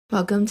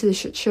Welcome to the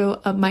shit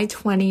show of my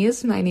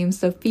 20s. My name's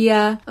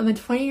Sophia. I'm a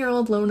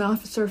 20-year-old loan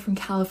officer from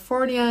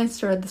California. I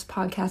started this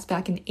podcast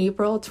back in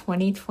April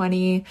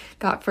 2020.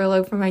 Got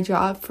furloughed from my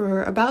job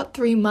for about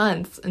 3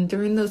 months. And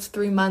during those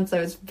 3 months,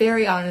 I was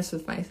very honest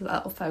with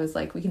myself. I was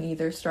like, we can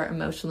either start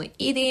emotionally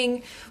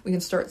eating, we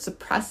can start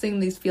suppressing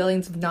these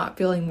feelings of not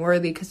feeling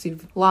worthy because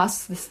you've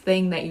lost this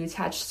thing that you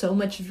attach so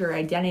much of your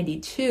identity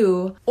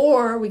to,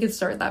 or we could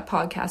start that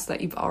podcast that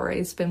you've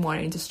always been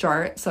wanting to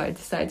start. So I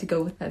decided to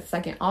go with that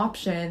second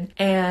option.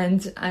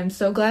 And I'm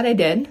so glad I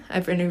did.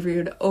 I've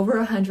interviewed over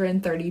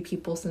 130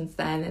 people since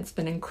then. It's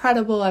been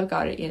incredible. I've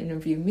got to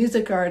interview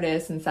music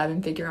artists and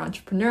seven-figure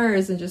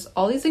entrepreneurs and just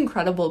all these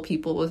incredible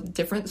people with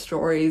different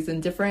stories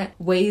and different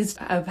ways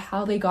of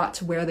how they got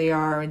to where they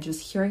are, and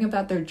just hearing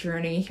about their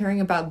journey,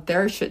 hearing about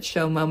their shit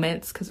show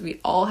moments, because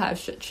we all have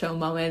shit show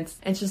moments,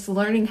 and just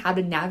learning how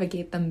to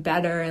navigate them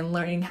better and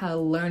learning how to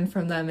learn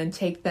from them and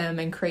take them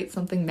and create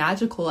something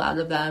magical out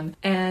of them.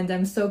 And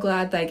I'm so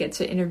glad that I get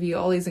to interview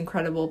all these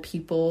incredible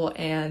people.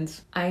 And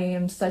I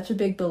am such a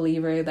big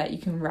believer that you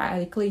can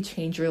radically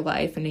change your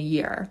life in a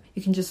year.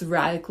 You can just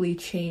radically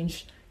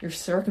change your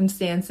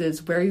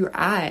circumstances, where you're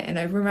at. And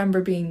I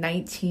remember being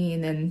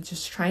 19 and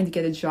just trying to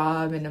get a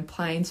job and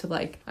applying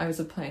to I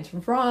was applying to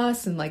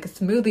Ross and a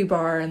smoothie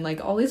bar, and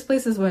all these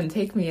places wouldn't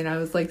take me. And I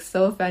was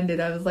so offended.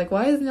 I was like,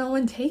 why is no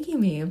one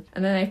taking me?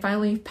 And then I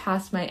finally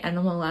passed my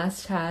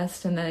NMLS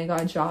test, and then I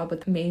got a job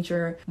with a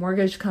major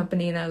mortgage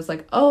company. And I was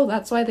like, oh,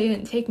 that's why they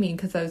didn't take me,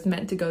 because I was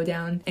meant to go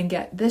down and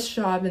get this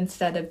job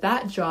instead of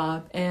that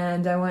job.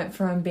 And I went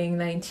from being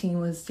 19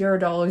 with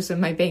 $0 in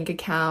my bank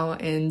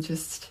account and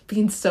just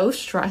being so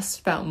stressed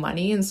about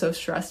money and so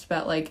stressed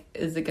about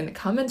is it going to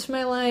come into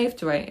my life?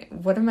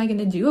 What am I going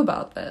to do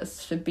about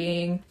this? To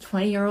being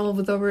 20-year-old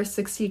with over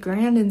 60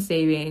 grand in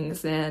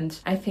savings. And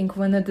I think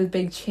one of the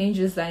big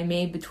changes that I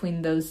made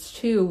between those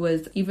two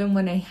was, even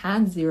when I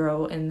had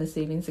zero in the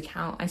savings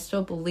account, I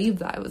still believed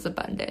that I was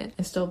abundant.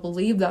 I still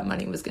believed that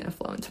money was going to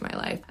flow into my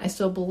life. I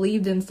still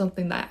believed in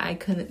something that I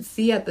couldn't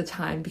see at the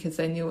time, because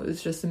I knew it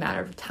was just a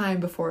matter of time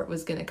before it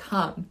was going to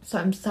come. So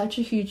I'm such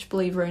a huge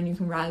believer in you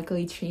can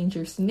radically change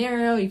your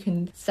scenario. You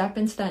can step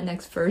into that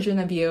next version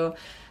of you.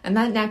 And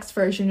that next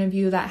version of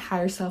you, that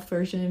higher self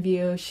version of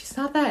you, she's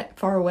not that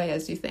far away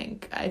as you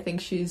think. I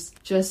think there's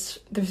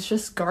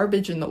just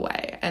garbage in the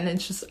way. And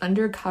it's just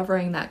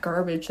uncovering that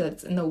garbage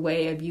that's in the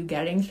way of you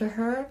getting to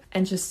her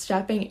and just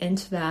stepping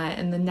into that.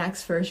 And the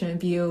next version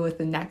of you with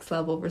the next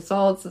level of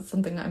results, it's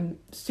something I'm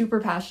super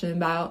passionate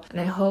about.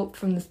 And I hope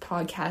from this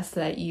podcast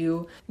that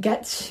you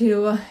get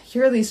to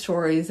hear these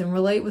stories and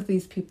relate with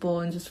these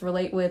people, and just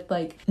relate with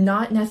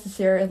not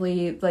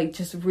necessarily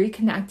just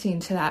reconnecting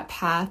to that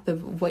path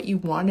of what you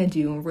want to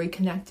do, and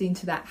reconnecting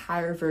to that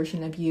higher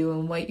version of you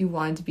and what you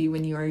wanted to be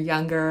when you were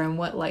younger, and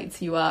what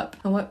lights you up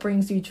and what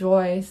brings you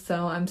joy.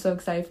 So I'm so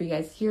excited for you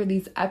guys to hear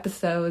these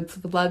episodes.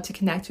 Would love to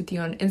connect with you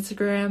on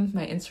Instagram.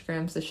 My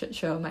Instagram's the shit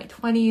show of my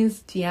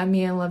 20s. DM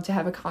me. I'd love to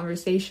have a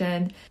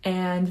conversation,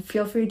 and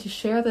feel free to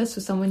share this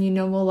with someone you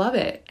know will love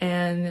it.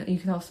 And you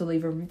can also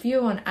leave a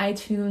review on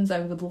iTunes. I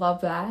would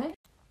love that.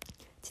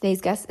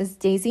 Today's guest is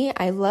Daisy.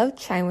 I love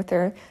chatting with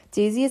her.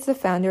 Daisy is the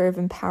founder of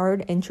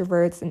Empowered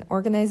Introverts, an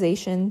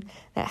organization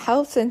that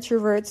helps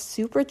introverts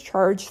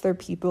supercharge their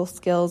people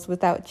skills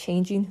without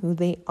changing who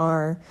they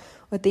are.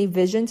 With a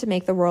vision to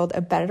make the world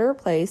a better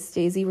place,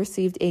 Daisy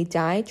received a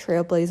Die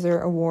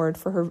Trailblazer Award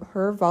for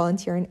her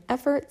volunteering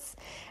efforts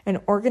and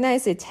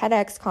organized a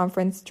TEDx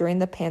conference during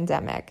the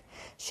pandemic.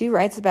 She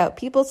writes about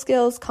people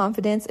skills,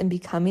 confidence, and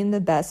becoming the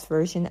best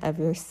version of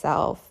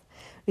yourself.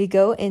 We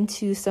go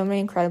into so many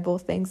incredible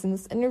things in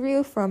this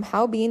interview, from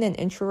how being an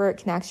introvert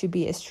can actually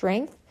be a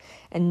strength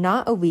and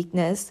not a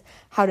weakness,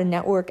 how to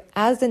network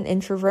as an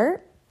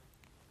introvert,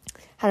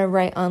 how to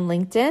write on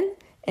LinkedIn,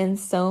 and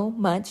so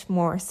much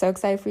more. So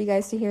excited for you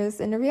guys to hear this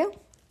interview.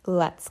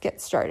 Let's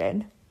get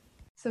started.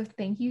 So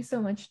thank you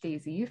so much,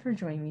 Daisy, for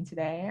joining me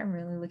today. I'm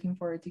really looking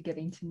forward to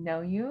getting to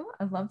know you.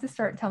 I'd love to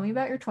start. Tell me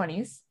about your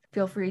 20s.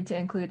 Feel free to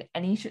include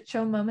any shit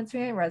show moments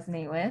we might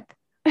resonate with.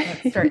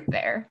 Let's start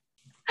there.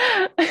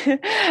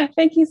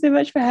 Thank you so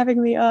much for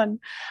having me on.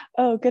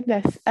 Oh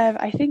goodness,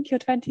 I think your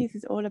 20s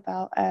is all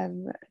about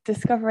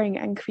discovering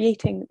and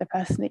creating the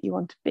person that you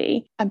want to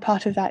be, and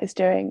part of that is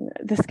doing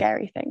the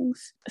scary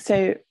things.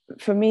 So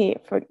for me,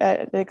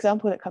 the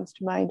example that comes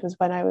to mind was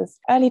when I was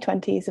early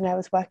 20s and I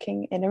was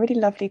working in a really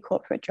lovely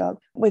corporate job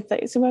with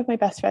some of my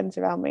best friends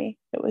around me.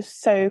 It was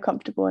so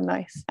comfortable and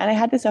nice, and I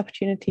had this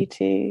opportunity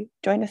to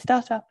join a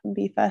startup and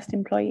be first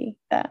employee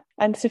there.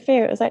 And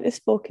Sophia, it was like this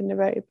fork in the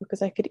road,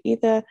 because I could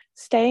either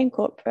stay in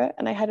corporate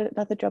and I had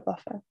another job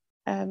offer,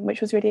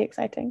 which was really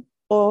exciting,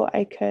 or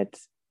I could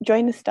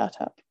join a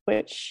startup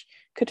which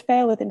could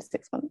fail within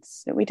 6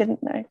 months that we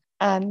didn't know,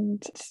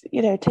 and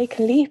take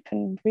a leap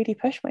and really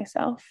push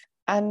myself.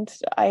 And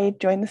I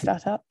joined the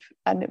startup,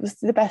 and it was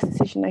the best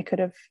decision I could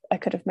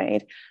have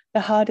made. The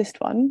hardest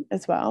one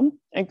as well.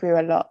 I grew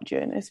a lot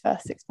during those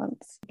first 6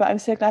 months, but I'm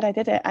so glad I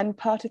did it. And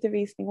part of the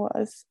reasoning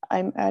was,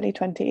 I'm early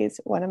 20s.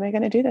 When am I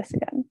going to do this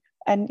again?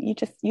 And you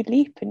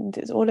leap, and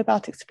it's all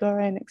about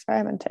exploring and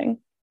experimenting.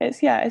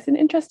 It's an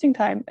interesting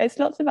time. It's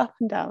lots of up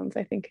and downs,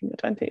 I think, in your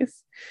 20s.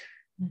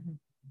 Mm-hmm.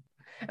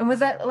 And was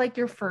that like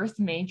your first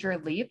major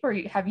leap, or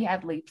have you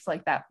had leaps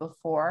like that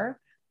before?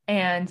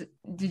 And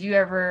did you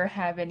ever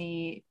have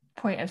any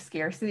point of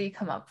scarcity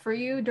come up for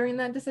you during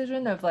that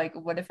decision of like,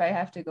 what if I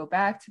have to go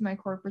back to my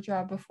corporate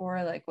job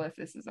before? Like, what if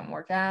this doesn't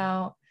work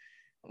out?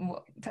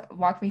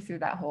 Walk me through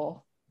that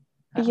whole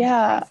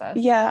process.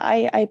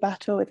 I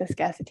battle with the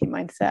scarcity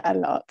mindset a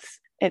lot.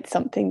 It's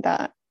something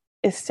that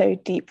is so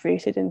deep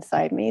rooted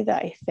inside me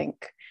that I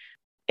think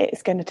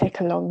it's going to take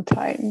a long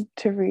time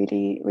to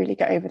really, really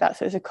get over that.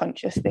 So it's a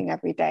conscious thing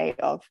every day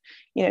of,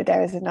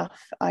 there is enough,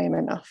 I am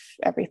enough,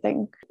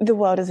 everything. The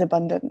world is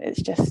abundant.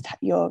 It's just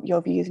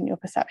your views and your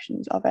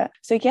perceptions of it.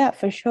 So yeah,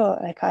 for sure.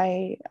 Like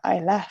I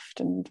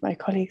left and my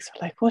colleagues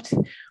were like,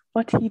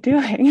 what are you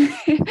doing?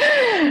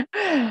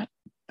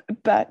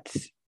 But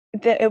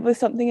it was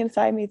something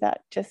inside me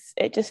that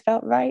just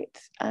felt right.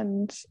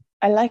 And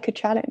I like a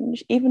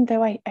challenge, even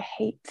though I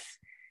hate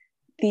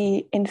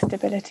the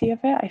instability of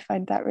it. I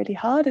find that really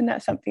hard, and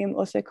that's something I'm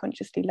also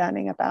consciously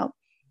learning about,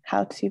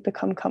 how to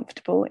become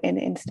comfortable in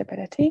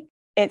instability.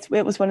 It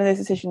was one of those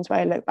decisions where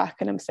I look back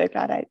and I'm so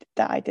glad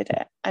that I did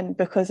it, and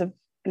because of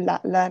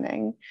that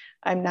learning,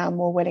 I'm now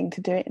more willing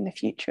to do it in the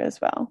future as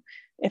well.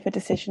 If a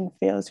decision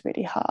feels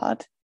really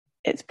hard,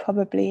 it's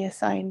probably a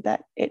sign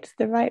that it's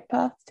the right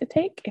path to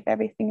take if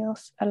everything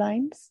else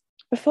aligns.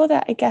 Before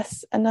that, I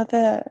guess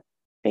another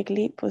big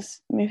leap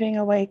was moving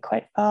away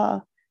quite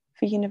far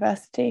for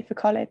university, for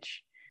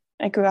college.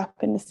 I grew up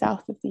in the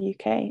south of the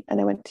UK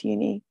and I went to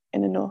uni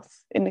in the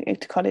north,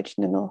 to college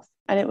in the north.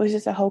 And it was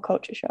just a whole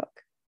culture shock.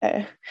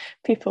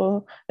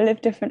 People live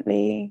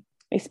differently,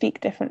 they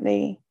speak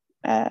differently.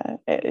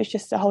 It was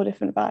just a whole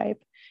different vibe.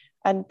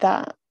 And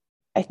that,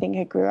 I think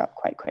I grew up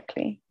quite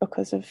quickly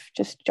because of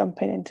just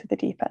jumping into the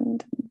deep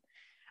end and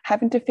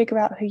having to figure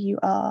out who you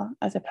are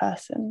as a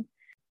person.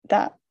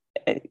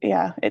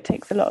 It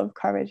takes a lot of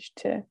courage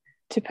to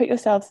put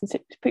yourself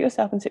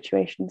in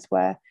situations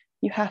where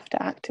you have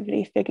to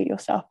actively figure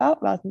yourself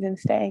out rather than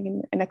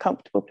staying in a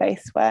comfortable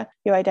place where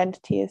your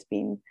identity has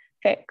been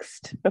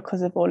fixed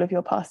because of all of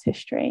your past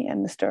history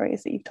and the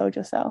stories that you've told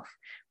yourself.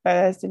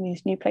 Whereas in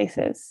these new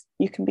places,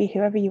 you can be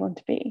whoever you want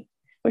to be,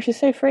 which is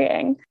so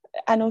freeing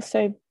and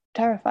also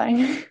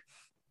terrifying.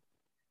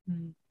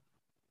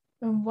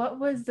 And what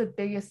was the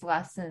biggest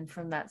lesson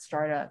from that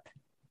startup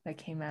that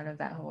came out of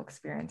that whole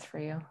experience for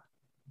you?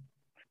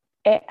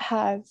 It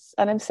has,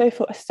 and I'm so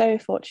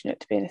fortunate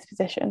to be in this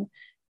position.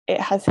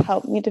 It has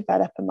helped me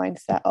develop a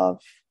mindset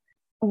of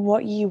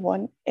what you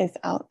want is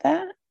out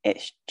there.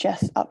 It's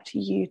just up to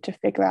you to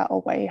figure out a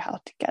way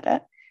how to get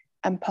it.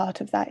 And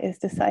part of that is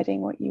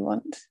deciding what you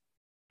want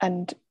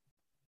and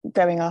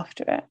going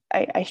after it.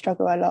 I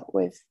struggle a lot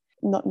with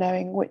not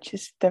knowing which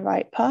is the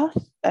right path.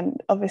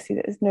 And obviously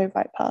there's no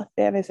right path.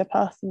 There is a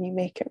path and you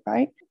make it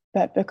right.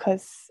 But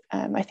because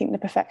I think the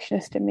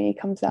perfectionist in me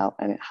comes out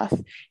and it has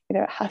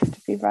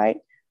to be right.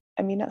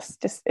 I mean, it's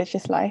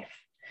just life.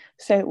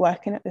 So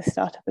working at this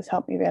startup has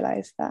helped me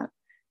realize that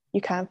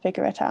you can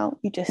figure it out.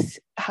 You just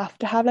have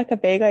to have like a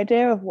big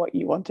idea of what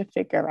you want to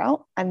figure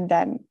out, and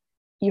then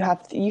you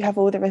have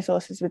all the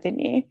resources within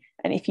you.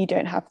 And if you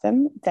don't have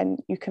them, then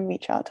you can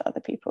reach out to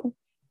other people.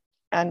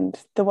 And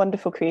the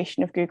wonderful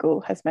creation of Google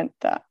has meant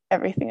that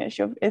everything is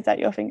at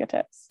your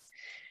fingertips.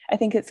 I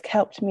think it's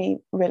helped me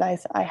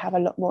realize that I have a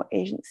lot more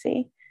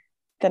agency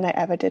than I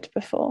ever did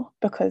before,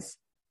 because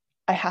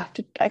I have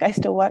to, like, I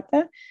still work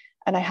there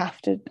and I have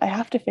to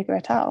figure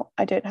it out.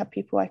 I don't have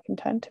people I can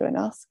turn to and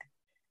ask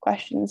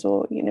questions,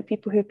 or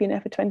people who've been there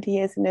for 20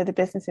 years and know the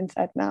business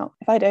inside and out.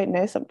 If I don't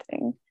know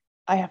something,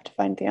 I have to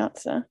find the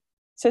answer.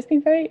 So it's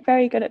been very,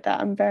 very good at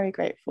that. I'm very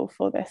grateful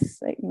for this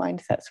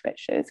mindset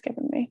switch it's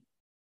given me.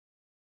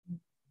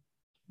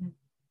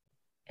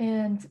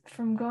 And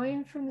from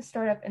going from the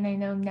startup, and I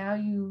know now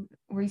you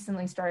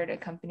recently started a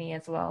company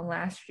as well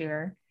last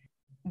year,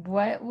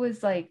 what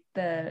was like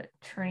the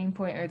turning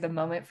point or the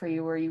moment for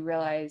you where you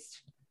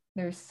realized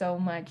there's so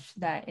much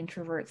that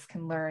introverts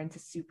can learn to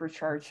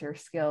supercharge their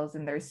skills,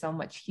 and there's so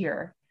much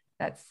here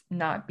that's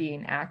not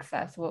being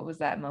accessed? What was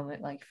that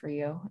moment like for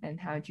you, and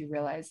how did you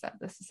realize that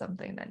this is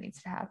something that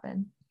needs to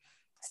happen?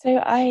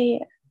 So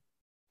I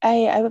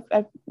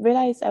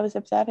realized, I was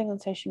observing on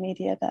social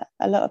media that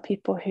a lot of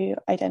people who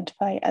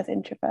identify as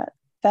introverts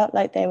felt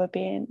like they were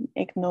being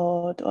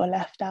ignored or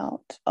left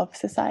out of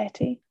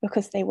society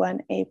because they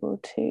weren't able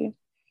to,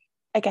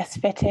 I guess,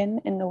 fit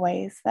in the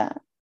ways that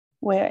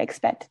we're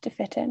expected to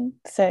fit in.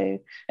 So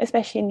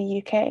especially in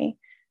the UK,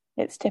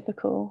 it's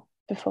typical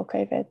before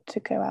COVID to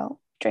go out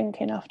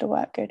drinking after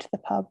work, go to the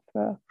pub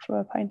for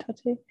a pint or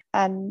two.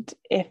 And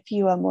if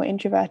you are more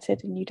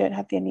introverted and you don't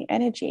have any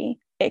energy,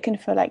 it can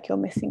feel like you're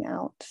missing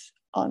out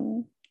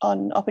on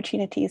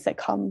opportunities that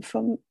come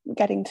from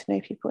getting to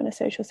know people in a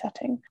social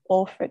setting,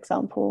 or, for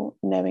example,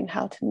 knowing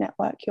how to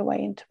network your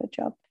way into a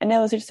job. And there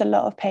was just a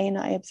lot of pain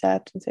I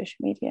observed on social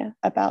media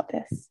about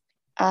this.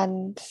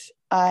 And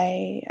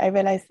I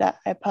realized that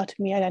a part of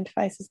me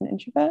identifies as an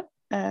introvert.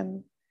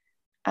 And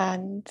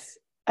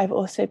I've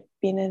also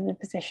been in a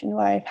position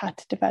where I've had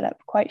to develop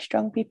quite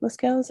strong people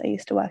skills. I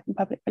used to work in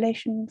public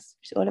relations,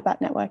 which is all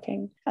about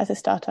networking. As a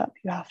startup,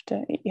 you have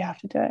to do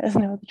it. There's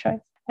no other choice.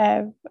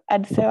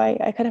 And so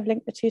I kind of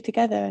linked the two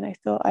together, and I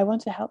thought I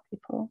want to help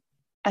people,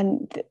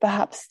 and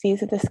perhaps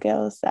these are the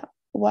skills that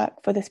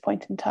work for this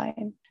point in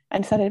time,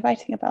 and started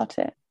writing about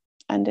it.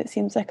 And it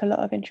seems like a lot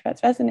of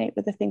introverts resonate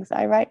with the things that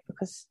I write,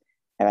 because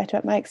I write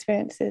about my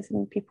experiences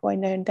and people I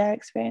know and their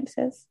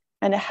experiences,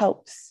 and it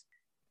helps.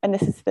 And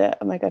this is oh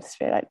my God, it's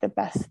really like the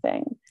best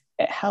thing.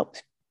 It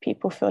helps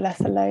people feel less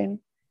alone.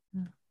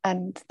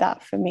 And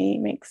that for me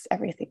makes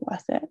everything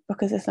worth it,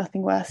 because there's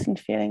nothing worse than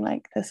feeling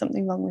like there's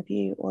something wrong with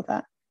you or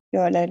that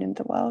you're alone in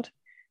the world.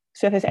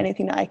 So if there's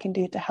anything that I can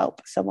do to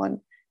help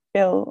someone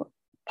feel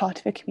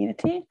part of a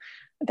community,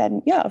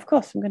 then yeah, of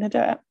course, I'm going to do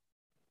it.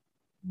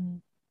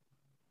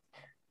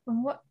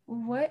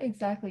 What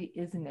exactly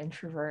is an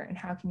introvert, and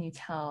how can you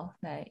tell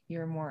that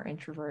you're more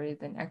introverted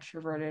than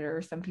extroverted,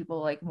 or some people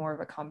like more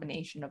of a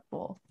combination of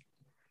both?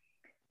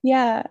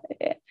 Yeah,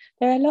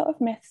 there are a lot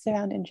of myths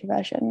around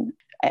introversion.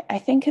 I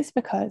think it's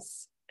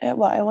because,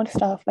 well, I want to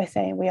start off by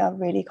saying we are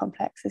really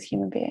complex as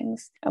human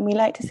beings, and we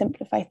like to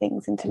simplify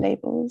things into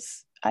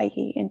labels,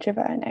 i.e.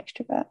 introvert and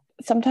extrovert.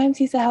 Sometimes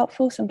these are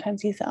helpful,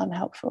 sometimes these are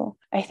unhelpful.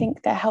 I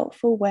think they're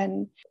helpful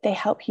when they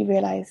help you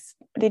realize,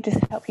 they just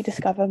help you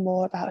discover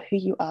more about who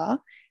you are,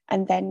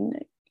 and then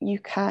you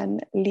can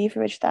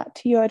leverage that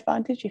to your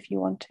advantage if you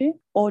want to,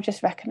 or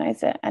just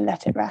recognize it and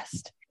let it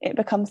rest. It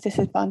becomes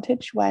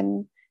disadvantage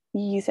when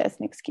you use it as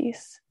an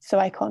excuse. So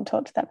I can't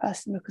talk to that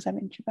person because I'm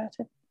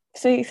introverted.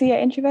 So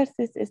yeah,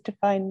 introverted is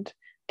defined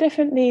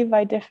differently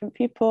by different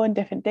people and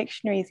different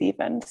dictionaries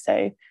even.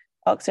 So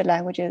Oxford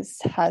Languages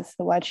has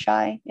the word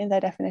shy in their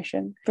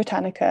definition.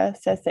 Britannica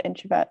says that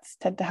introverts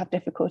tend to have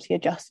difficulty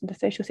adjusting to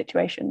social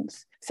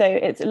situations. So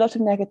it's a lot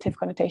of negative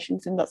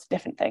connotations and lots of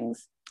different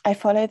things. I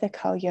follow the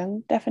Carl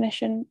Jung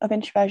definition of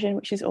introversion,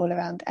 which is all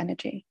around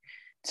energy.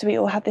 So we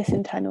all have this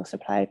internal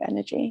supply of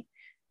energy.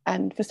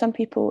 And for some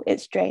people,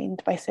 it's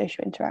drained by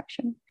social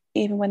interaction,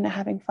 even when they're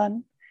having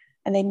fun,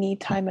 and they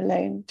need time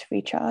alone to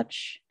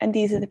recharge. And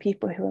these are the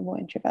people who are more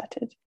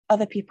introverted.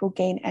 Other people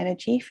gain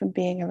energy from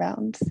being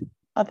around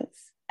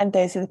others, and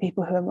those are the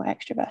people who are more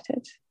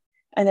extroverted.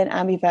 And then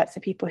ambiverts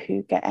are people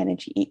who get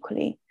energy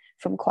equally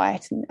from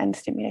quiet and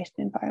stimulated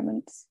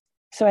environments.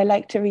 So I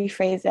like to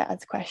rephrase it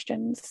as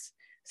questions.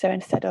 So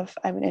instead of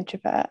I'm an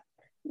introvert,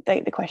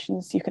 the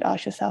questions you could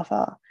ask yourself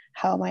are,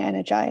 how am I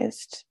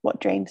energized?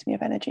 What drains me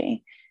of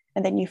energy?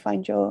 And then you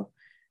find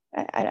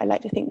I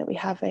like to think that we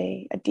have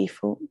a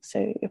default.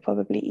 So you're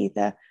probably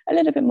either a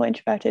little bit more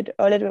introverted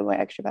or a little bit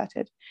more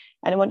extroverted.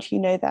 And once you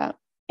know that,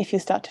 if you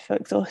start to feel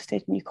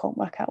exhausted and you can't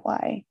work out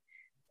why,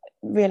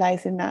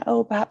 realizing that,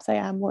 oh, perhaps I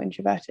am more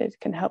introverted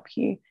can help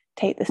you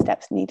take the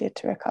steps needed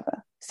to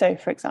recover. So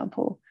for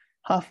example,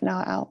 half an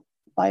hour out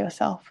by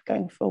yourself,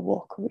 going for a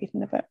walk or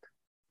reading a book.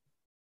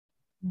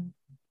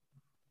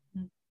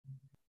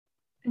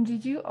 And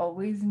did you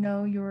always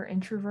know you were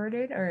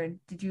introverted, or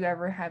did you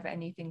ever have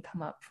anything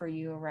come up for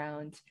you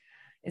around,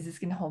 is this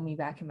going to hold me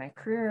back in my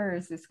career, or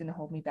is this going to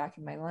hold me back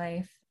in my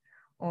life,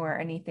 or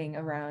anything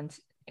around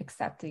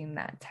accepting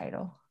that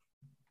title?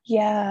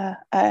 Yeah,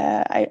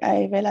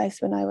 I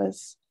realized when I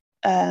was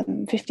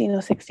 15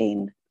 or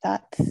 16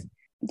 that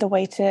the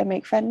way to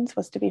make friends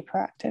was to be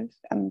proactive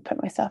and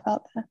put myself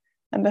out there.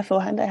 And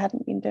beforehand, I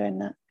hadn't been doing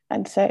that.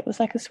 And so it was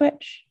like a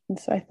switch. And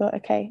so I thought,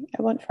 okay,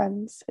 I want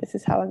friends. This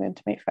is how I'm going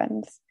to make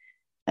friends.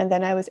 And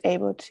then I was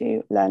able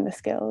to learn the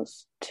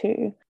skills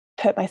to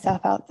put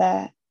myself out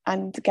there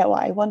and get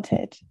what I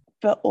wanted,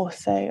 but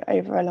also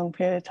over a long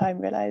period of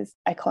time realize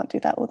I can't do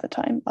that all the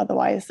time.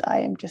 Otherwise, I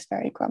am just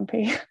very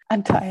grumpy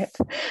and tired.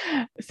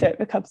 So it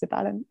becomes a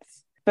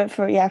balance. But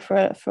for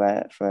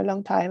a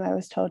long time, I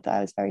was told that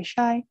I was very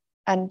shy,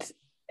 and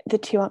the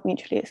two aren't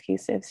mutually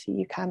exclusive. So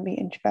you can be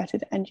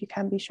introverted and you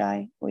can be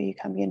shy, or you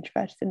can be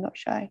introverted and not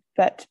shy.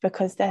 But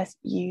because they're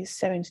used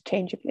so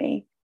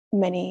interchangeably,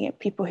 many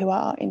people who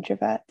are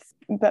introverts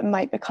but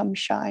might become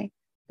shy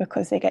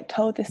because they get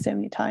told this so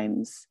many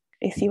times,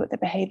 they see what the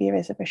behavior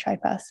is of a shy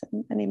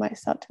person and they might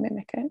start to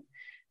mimic it.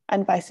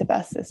 And vice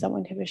versa,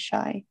 someone who is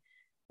shy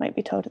might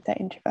be told that they're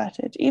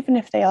introverted, even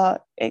if they are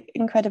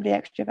incredibly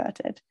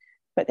extroverted,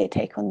 but they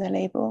take on the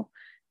label.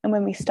 And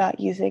when we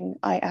start using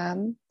I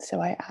am, so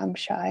I am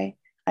shy,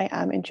 I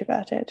am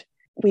introverted,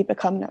 we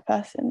become that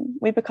person.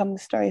 We become the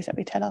stories that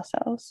we tell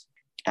ourselves.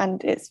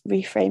 And it's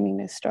reframing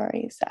those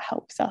stories that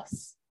helps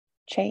us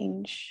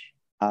change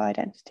our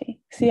identity.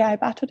 So yeah, I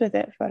battled with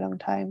it for a long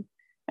time.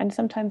 And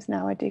sometimes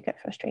now I do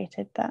get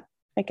frustrated that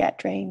I get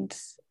drained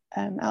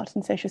out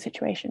in social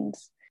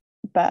situations,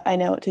 but I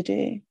know what to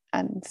do.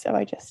 And so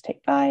I just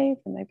take 5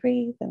 and I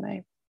breathe and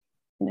I,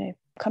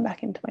 come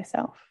back into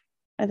myself.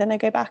 And then I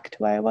go back to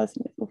where I was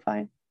and it's all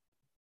fine.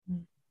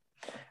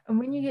 And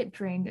when you get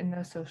drained in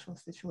those social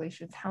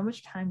situations, how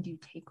much time do you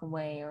take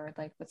away, or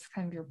like what's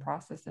kind of your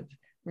process of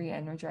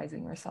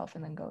re-energizing yourself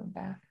and then going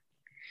back?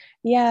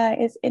 Yeah,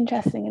 it's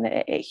interesting, and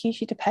it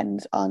hugely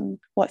depends on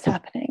what's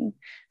happening.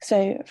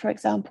 So, for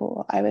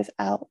example, I was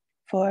out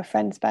for a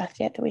friend's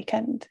birthday at the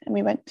weekend, and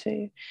we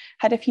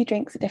had a few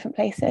drinks at different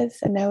places,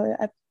 and there were,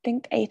 I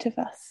think, 8 of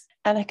us,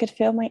 and I could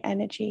feel my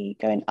energy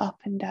going up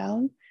and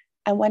down.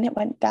 And when it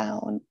went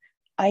down,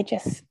 I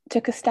just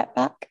took a step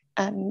back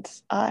and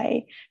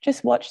I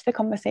just watched the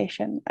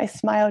conversation. I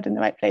smiled in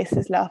the right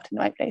places, laughed in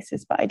the right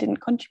places, but I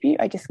didn't contribute.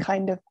 I just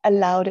kind of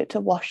allowed it to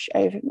wash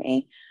over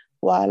me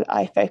while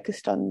I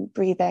focused on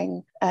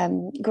breathing,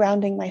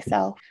 grounding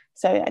myself.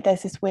 So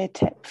there's this weird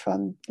tip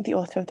from the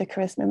author of The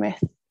Charisma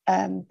Myth,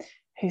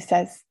 who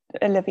says,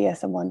 Olivia,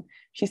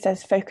 she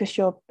says, focus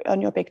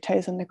on your big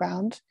toes on the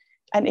ground.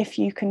 And if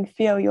you can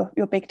feel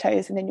your big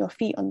toes and then your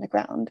feet on the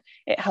ground,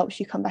 it helps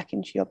you come back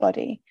into your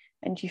body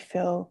and you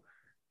feel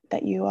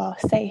that you are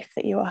safe,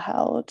 that you are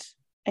held,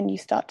 and you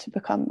start to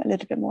become a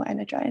little bit more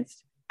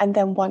energized. And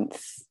then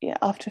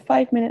after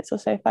 5 minutes or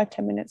so,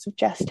 5-10 minutes of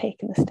just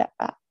taking a step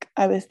back,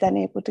 I was then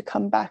able to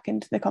come back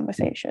into the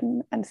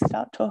conversation and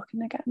start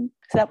talking again.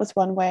 So that was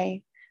one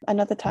way.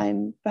 Another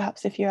time,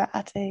 perhaps if you're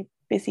at a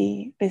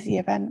busy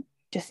event,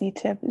 just need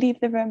to leave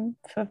the room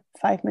for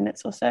 5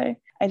 minutes or so.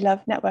 I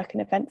love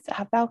networking events that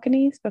have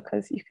balconies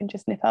because you can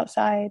just nip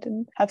outside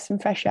and have some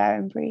fresh air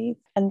and breathe.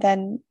 And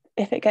then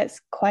if it gets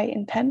quite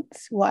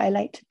intense, what I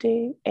like to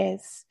do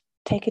is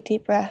take a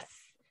deep breath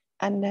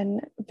and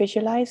then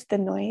visualize the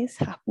noise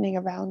happening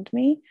around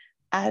me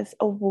as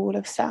a wall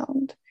of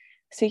sound.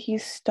 So you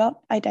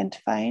stop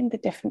identifying the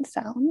different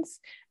sounds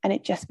and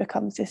it just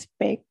becomes this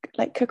big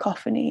like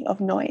cacophony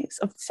of noise,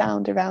 of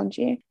sound around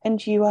you,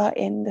 and you are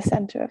in the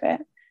center of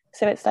it.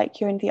 So it's like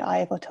you're in the eye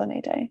of a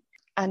tornado,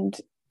 and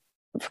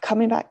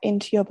coming back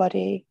into your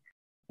body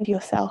and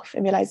yourself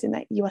and realizing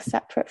that you are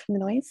separate from the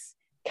noise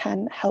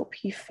can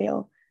help you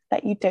feel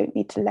that you don't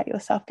need to let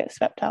yourself get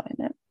swept out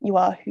in it. You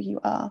are who you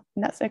are,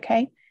 and that's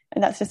okay.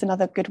 And that's just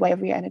another good way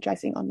of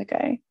re-energizing on the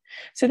go.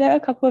 So there are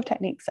a couple of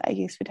techniques that I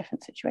use for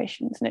different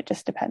situations, and it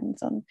just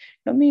depends on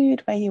your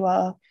mood, where you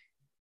are,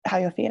 how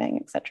you're feeling,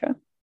 etc.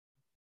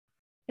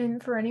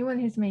 And for anyone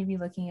who's maybe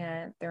looking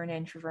at, they're an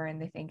introvert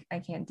and they think, I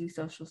can't do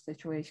social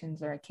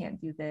situations, or I can't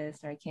do this,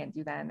 or I can't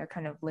do that, and they're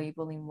kind of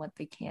labeling what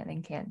they can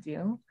and can't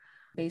do.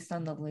 Based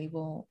on the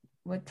label,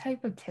 what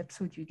type of tips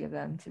would you give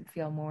them to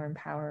feel more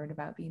empowered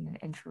about being an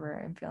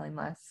introvert and feeling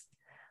less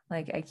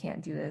like I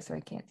can't do this or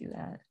I can't do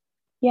that?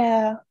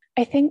 Yeah,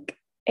 I think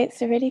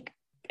it's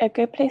a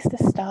good place to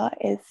start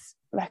is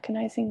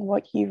recognizing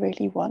what you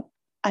really want,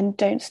 and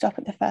don't stop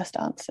at the first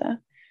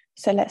answer.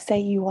 So let's say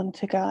you want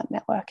to go out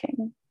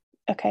networking.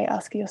 Okay,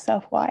 ask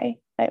yourself why.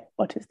 Like,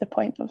 what is the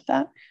point of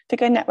that? To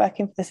go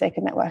networking for the sake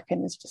of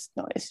networking is just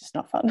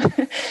not fun.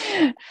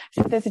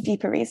 So there's a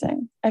deeper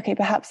reason. Okay,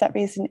 perhaps that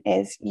reason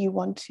is you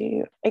want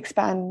to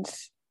expand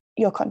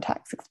your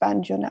contacts,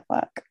 expand your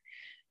network.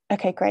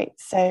 Okay, great.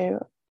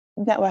 So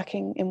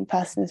networking in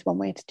person is one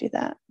way to do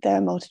that. There are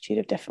a multitude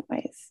of different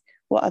ways.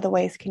 What other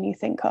ways can you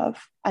think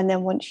of? And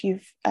then once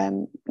you've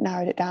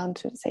narrowed it down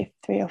to, say,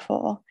 3 or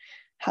 4,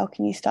 how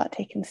can you start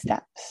taking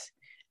steps?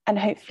 And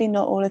hopefully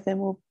not all of them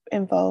will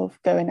involve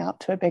going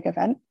out to a big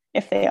event.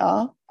 If they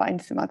are,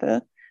 find some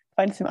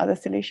other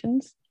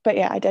solutions. But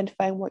yeah,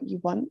 identifying what you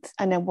want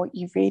and then what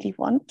you really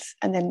want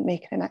and then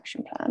making an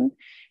action plan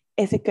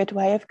is a good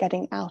way of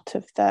getting out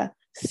of the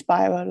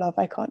spiral of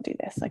I can't do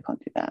this, I can't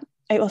do that.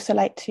 I also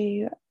like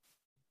to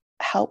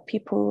help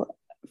people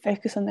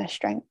focus on their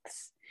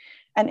strengths.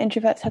 And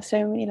introverts have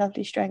so many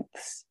lovely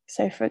strengths.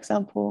 So for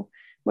example,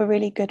 we're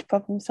really good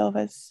problem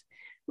solvers.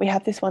 We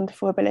have this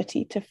wonderful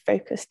ability to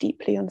focus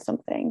deeply on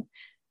something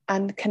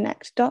and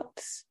connect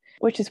dots,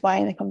 which is why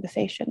in a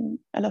conversation,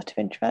 a lot of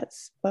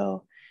introverts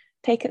will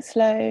take it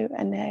slow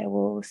and they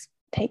will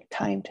take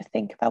time to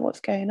think about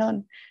what's going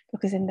on,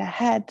 because in their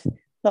head,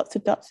 lots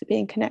of dots are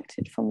being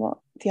connected from what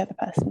the other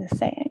person is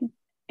saying.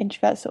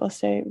 Introverts are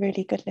also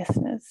really good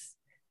listeners.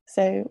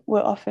 So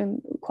we're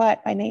often quiet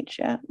by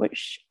nature,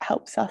 which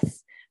helps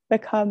us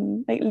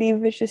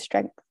leverage the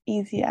strength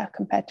easier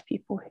compared to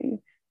people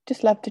who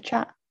just love to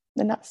chat.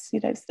 And that's,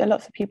 there are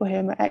lots of people who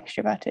are more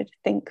extroverted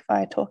think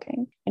via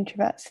talking.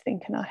 Introverts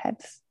think in our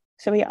heads.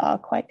 So we are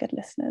quite good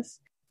listeners.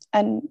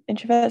 And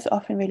introverts are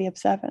often really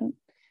observant.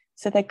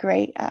 So they're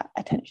great at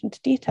attention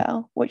to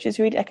detail, which is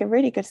really a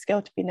really good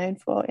skill to be known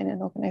for in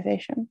an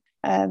organization.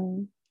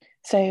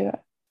 So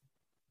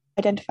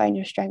identifying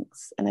your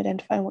strengths and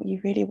identifying what you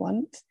really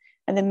want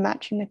and then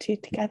matching the two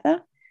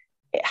together,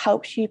 it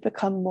helps you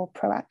become more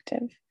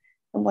proactive.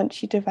 And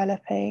once you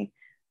develop a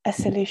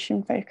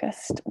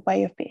solution-focused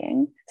way of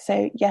being,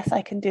 so yes,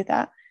 I can do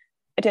that.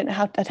 I don't know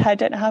how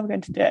I'm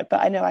going to do it,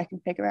 but I know I can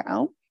figure it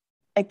out.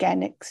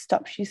 Again, it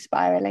stops you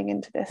spiraling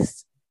into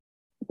this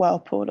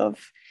whirlpool of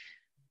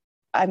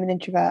I'm an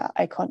introvert,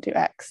 I can't do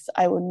X,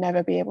 I will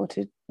never be able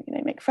to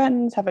make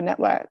friends, have a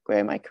network,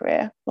 grow my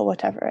career, or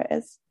whatever it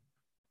is.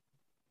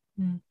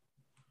 And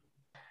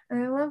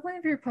I love one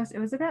of your posts. It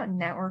was about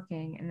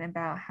networking and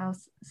about how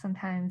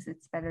sometimes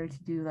it's better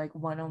to do like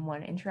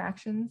one-on-one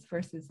interactions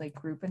versus like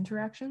group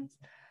interactions.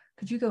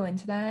 Could you go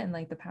into that and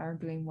like the power of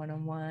doing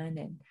one-on-one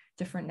and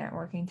different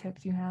networking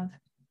tips you have?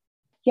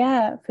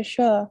 Yeah, for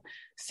sure.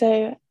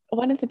 So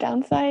one of the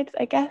downsides,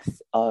 I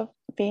guess, of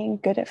being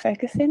good at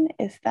focusing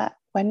is that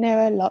when there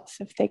are lots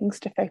of things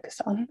to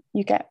focus on,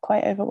 you get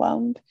quite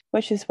overwhelmed,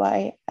 which is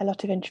why a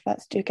lot of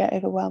introverts do get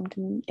overwhelmed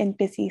in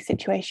busy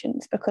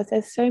situations, because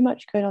there's so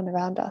much going on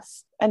around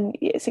us. And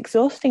it's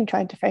exhausting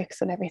trying to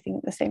focus on everything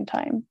at the same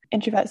time.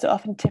 Introverts are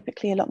often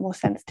typically a lot more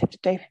sensitive to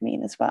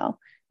dopamine as well.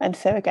 And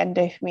so again,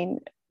 dopamine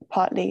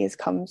partly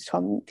comes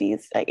from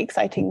these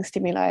exciting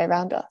stimuli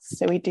around us.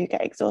 So we do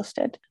get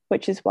exhausted,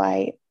 which is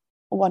why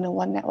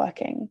one-on-one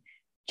networking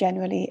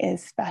generally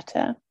is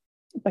better,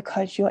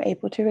 because you're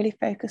able to really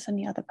focus on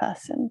the other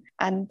person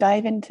and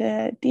dive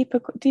into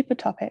deeper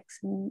topics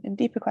and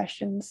deeper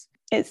questions.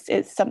 It's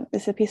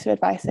a piece of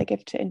advice I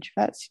give to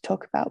introverts who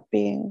talk about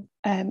being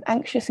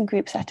anxious in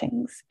group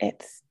settings.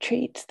 It's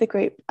treat the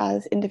group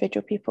as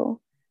individual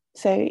people.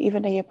 So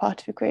even though you're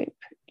part of a group,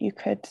 you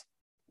could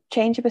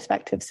change your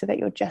perspective so that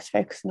you're just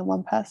focusing on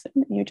one person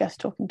and you're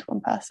just talking to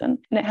one person,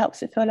 and it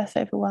helps it feel less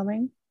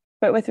overwhelming.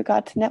 But with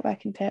regard to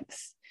networking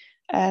tips,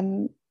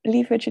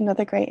 leverage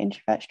another great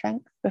introvert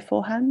strength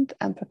beforehand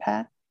and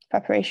prepare.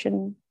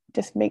 Preparation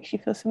just makes you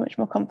feel so much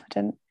more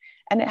confident,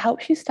 and it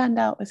helps you stand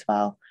out as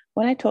well.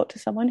 When I talk to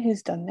someone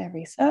who's done their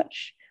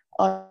research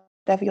on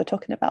whatever you're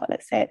talking about,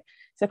 let's say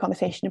it's a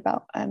conversation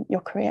about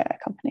your career at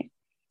a company.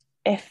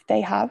 If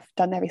they have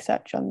done their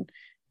research on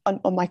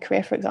my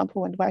career, for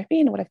example, and where I've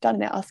been and what I've done,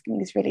 and they're asking me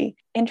these really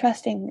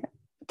interesting,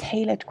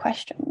 tailored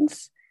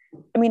questions,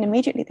 I mean,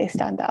 immediately they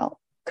stand out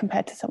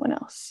compared to someone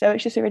else. So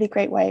it's just a really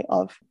great way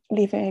of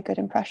leaving a good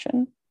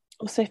impression.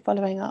 Also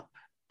following up,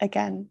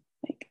 again,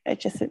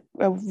 it's just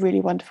a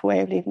really wonderful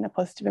way of leaving a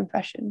positive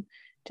impression.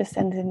 Just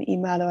send an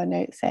email or a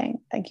note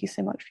saying, thank you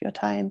so much for your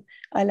time.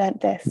 I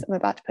learned this. I'm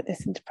about to put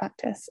this into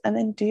practice. And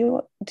then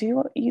do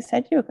what you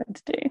said you were going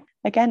to do.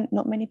 Again,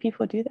 not many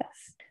people do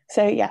this.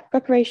 So yeah,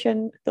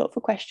 preparation,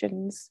 thoughtful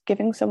questions,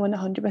 giving someone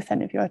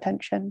 100% of your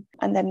attention,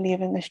 and then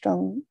leaving a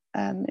strong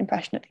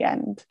impression at the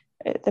end.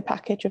 The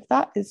package of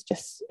that is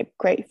just a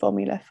great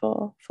formula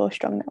for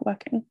strong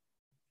networking.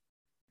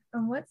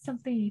 And what's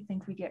something you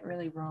think we get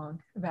really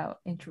wrong about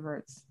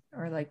introverts,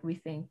 or like we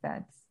think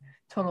that's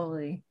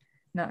totally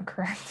not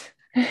correct?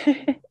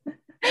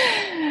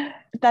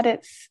 That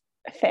it's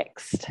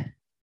fixed,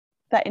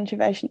 that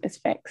introversion is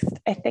fixed.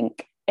 I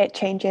think it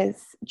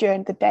changes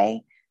during the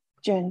day,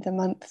 during the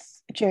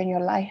months, during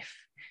your life.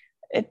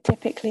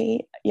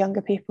 Typically,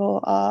 younger people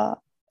are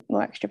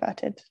more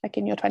extroverted, like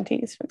in your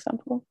 20s, for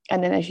example.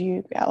 And then as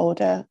you get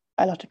older,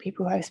 a lot of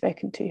people who I've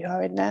spoken to who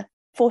are in their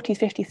 40s,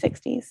 50s,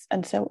 60s,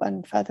 and so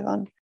on further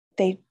on,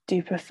 they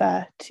do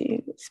prefer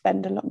to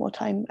spend a lot more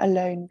time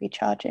alone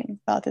recharging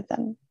rather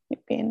than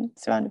being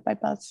surrounded by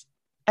buzz.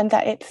 And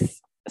that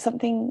it's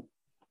something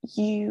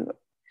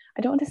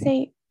I don't want to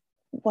say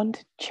want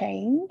to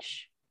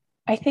change.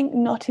 I think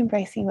not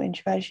embracing your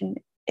introversion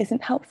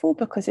isn't helpful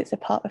because it's a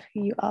part of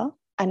who you are.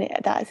 And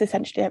that is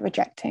essentially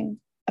rejecting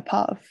a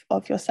part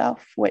of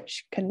yourself,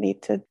 which can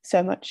lead to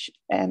so much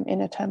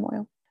inner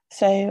turmoil.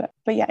 So,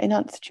 but yeah, in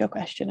answer to your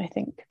question, I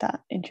think that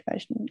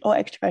introversion or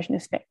extroversion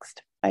is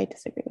fixed. I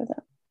disagree with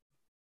that.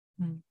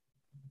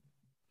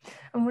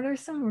 And what are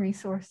some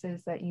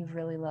resources that you've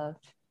really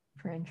loved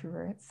for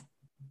introverts?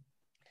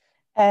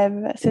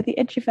 So the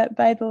Introvert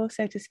Bible,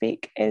 so to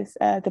speak, is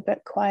the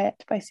book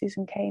Quiet by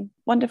Susan Cain.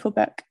 Wonderful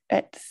book.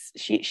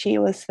 She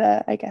was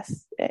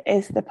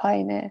is the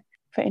pioneer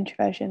for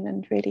introversion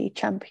and really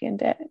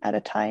championed it at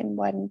a time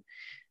when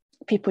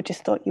people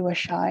just thought you were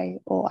shy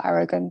or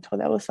arrogant, or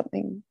there was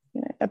something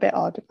a bit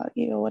odd about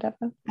you or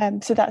whatever.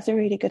 So that's a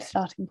really good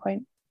starting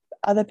point.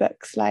 Other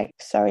books like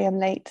Sorry I'm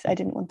Late, I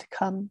Didn't Want to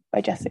Come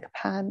by Jessica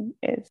Pan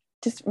is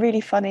just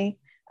really funny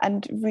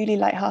and really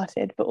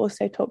lighthearted, but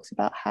also talks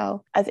about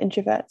how as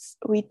introverts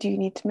we do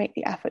need to make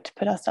the effort to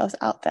put ourselves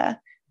out there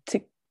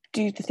to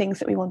do the things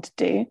that we want to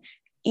do,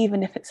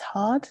 even if it's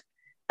hard.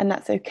 And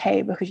that's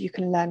okay, because you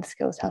can learn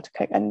skills how to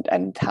cope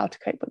and how to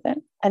cope with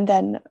it. And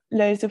then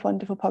loads of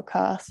wonderful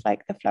podcasts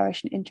like The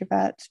Flourishing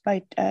Introvert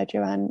by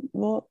Joanne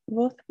Rothborn.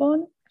 I don't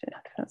know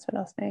how to pronounce her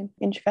last name.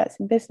 Introverts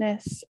in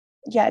Business.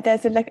 Yeah,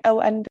 there's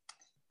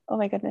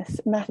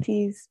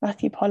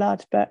Matthew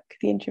Pollard's book,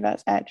 The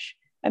Introvert's Edge.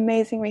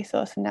 Amazing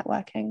resource for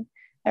networking.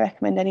 I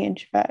recommend any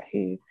introvert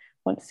who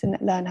wants to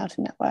learn how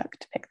to network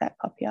to pick that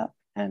copy up.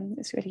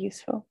 It's really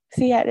useful.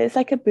 So yeah, it's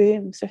like a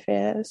boom,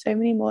 Sophia. There's so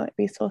many more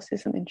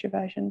resources on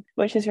introversion,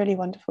 which is really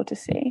wonderful to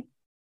see.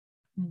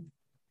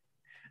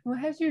 What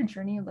has your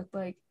journey looked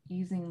like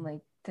using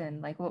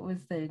LinkedIn? Like, what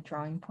was the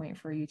drawing point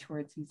for you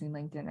towards using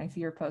LinkedIn? I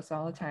see your posts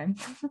all the time.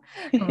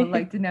 I would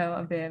like to know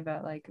a bit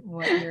about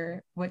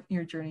what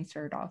your journey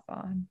started off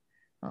on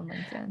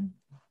LinkedIn.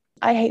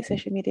 I hate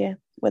social media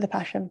with a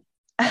passion,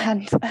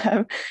 and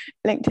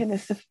LinkedIn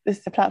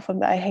is the platform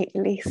that I hate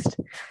the least.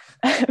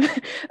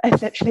 I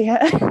literally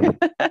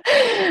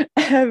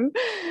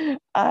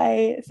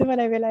so when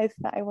I realized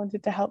that I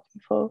wanted to help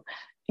people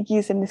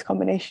using this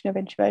combination of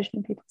introversion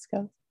and people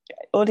skills,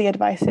 all the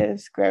advice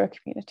is grow a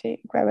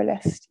community, grow a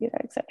list,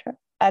 etc.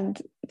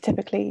 And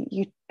typically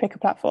you pick a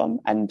platform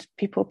and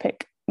people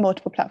pick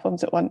multiple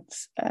platforms at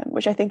once,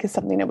 which I think is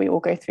something that we all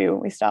go through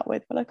when we start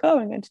with. We're like, oh,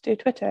 I'm going to do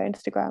Twitter,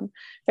 Instagram,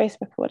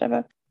 Facebook, or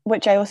whatever,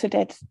 which I also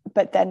did,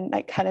 but then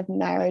like kind of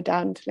narrowed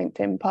down to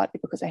LinkedIn, partly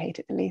because I hate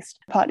it the least,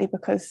 partly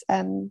because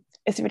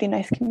it's a really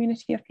nice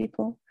community of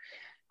people.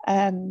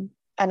 And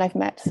I've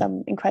met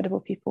some incredible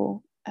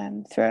people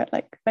through it,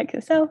 like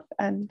yourself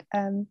and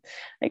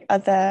like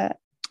other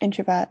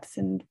introverts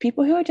and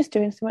people who are just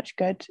doing so much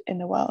good in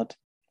the world.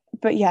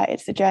 But yeah,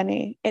 it's a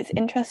journey. It's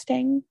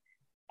interesting,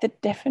 the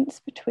difference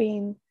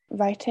between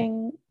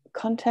writing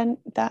content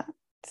that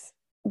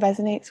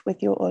resonates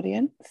with your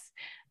audience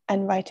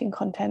and writing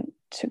content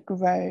to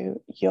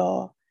grow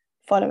your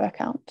follower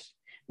account,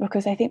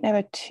 because I think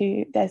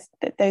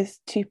those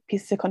two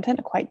pieces of content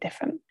are quite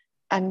different.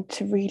 And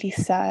to really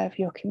serve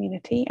your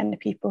community and the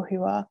people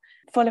who are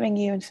following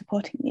you and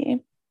supporting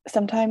you,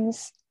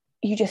 sometimes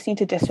you just need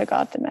to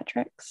disregard the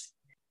metrics.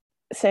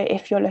 So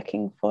if you're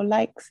looking for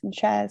likes and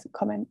shares and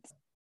comments,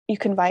 you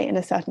can write in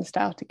a certain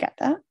style to get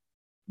that.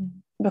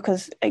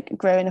 Because like,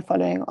 growing a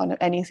following on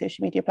any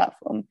social media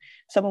platform,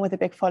 someone with a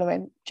big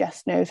following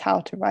just knows how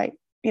to write,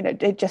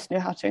 they just know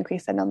how to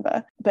increase their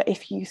number. But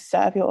if you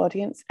serve your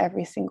audience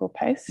every single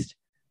post,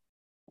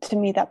 to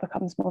me that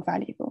becomes more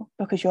valuable,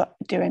 because you're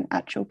doing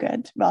actual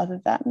good rather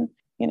than,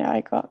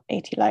 I got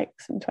 80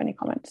 likes and 20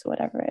 comments or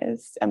whatever it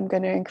is. I'm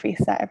going to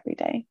increase that every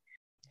day.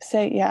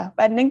 So yeah,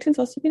 but LinkedIn's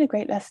also been a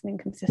great lesson in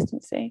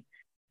consistency.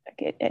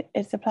 Like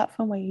it's a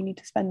platform where you need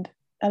to spend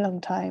a long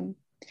time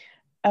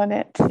on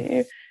it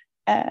to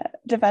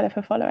develop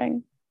a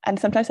following. And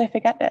sometimes I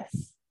forget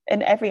this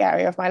in every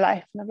area of my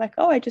life, and I'm like,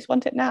 oh, I just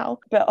want it now.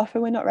 But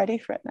often we're not ready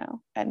for it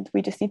now, and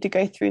we just need to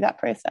go through that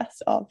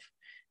process of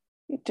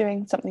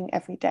doing something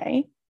every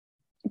day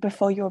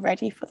before you're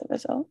ready for the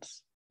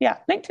results. Yeah,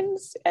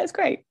 it's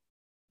great.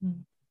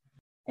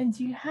 And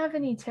do you have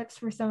any tips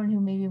for someone who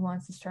maybe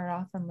wants to start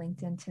off on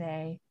LinkedIn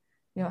today?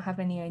 You don't have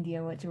any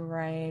idea what to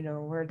write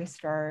or where to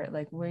start,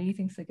 like where you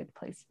think is a good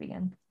place to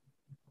begin?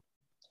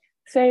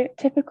 So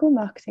typical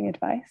marketing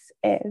advice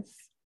is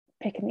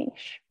pick a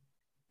niche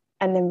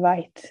and then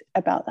write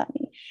about that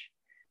niche.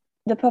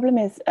 The problem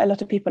is a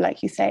lot of people,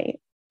 like you say,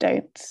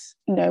 don't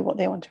know what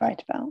they want to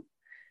write about.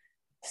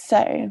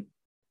 So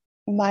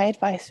my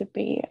advice would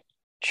be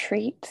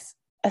treat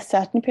a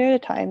certain period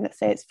of time, let's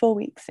say it's 4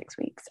 weeks, 6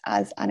 weeks,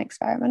 as an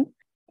experiment.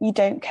 You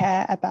don't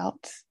care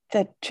about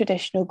the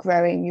traditional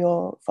growing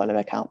your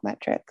follower count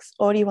metrics.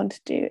 All you want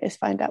to do is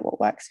find out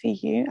what works for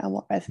you and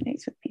what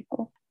resonates with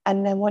people.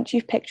 And then once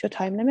you've picked your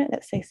time limit,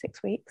 let's say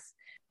 6 weeks,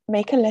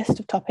 make a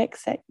list of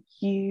topics that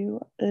you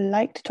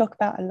like to talk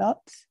about a lot,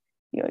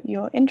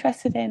 you're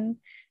interested in,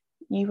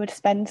 you would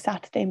spend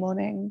Saturday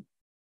morning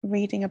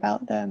reading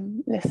about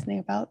them, listening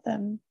about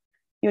them.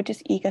 You're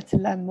just eager to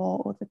learn more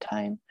all the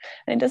time.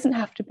 And it doesn't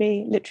have to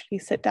be literally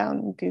sit down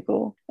and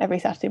Google every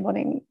Saturday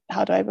morning,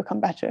 how do I become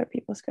better at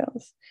people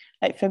skills?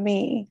 Like for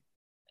me,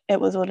 it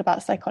was all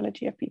about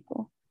psychology of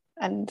people.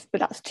 But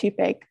that's too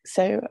big.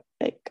 So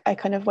I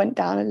kind of went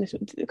down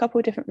a couple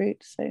of different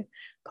routes. So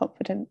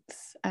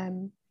confidence,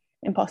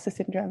 imposter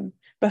syndrome,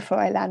 before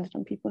I landed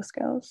on people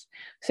skills.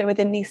 So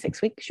within these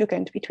 6 weeks, you're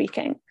going to be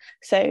tweaking.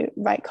 So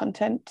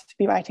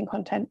be writing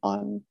content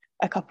on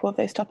a couple of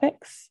those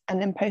topics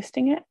and then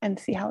posting it and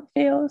see how it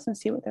feels and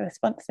see what the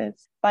response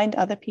is. Find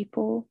other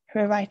people who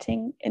are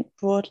writing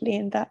broadly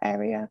in that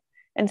area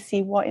and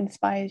see what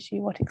inspires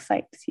you, what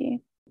excites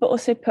you. But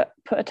also put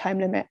a time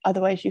limit.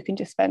 Otherwise, you can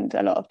just spend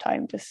a lot of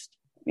time just,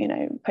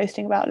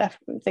 posting about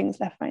things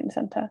left, right, and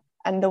center.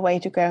 And the way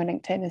to grow on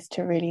LinkedIn is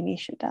to really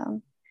niche it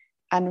down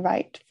and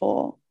write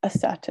for a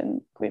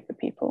certain group of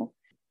people,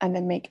 and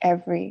then make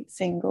every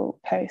single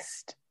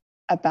post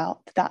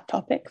about that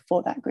topic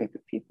for that group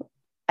of people.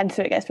 And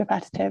so it gets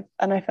repetitive,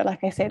 and I feel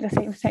like I say the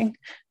same thing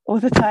all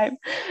the time,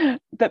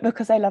 but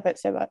because I love it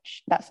so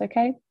much, that's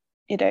okay.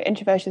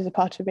 Introversion is a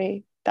part of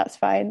me, that's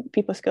fine.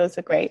 People skills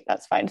are great,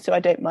 that's fine. So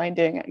I don't mind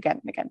doing it again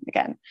and again and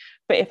again.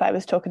 But if I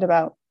was talking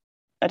about,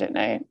 I don't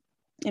know,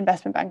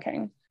 investment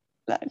banking,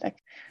 like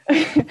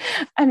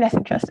I'm less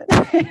interested.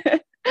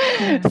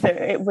 So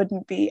it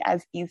wouldn't be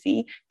as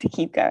easy to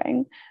keep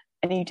going,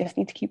 and you just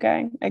need to keep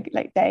going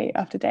like day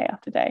after day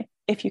after day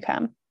if you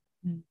can.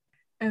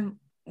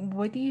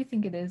 What do you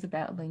think it is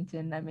about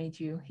LinkedIn that made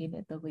you hate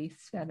it the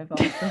least out of all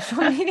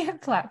social media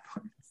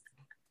platforms?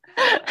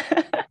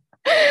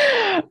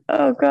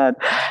 Oh God,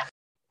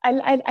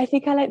 I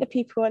think I like the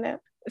people in it.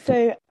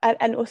 So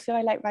and also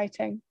I like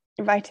writing.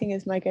 Writing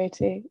is my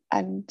go-to,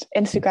 and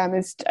Instagram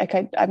is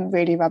I'm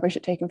really rubbish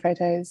at taking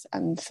photos,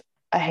 and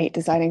I hate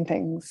designing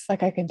things.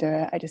 Like I can do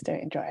it, I just don't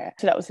enjoy it.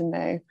 So that was a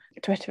no.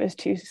 Twitter is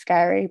too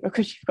scary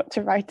because you've got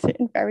to write it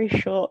in very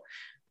short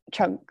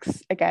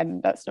chunks. Again,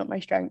 that's not my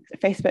strength.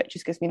 Facebook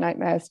just gives me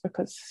nightmares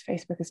because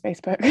Facebook is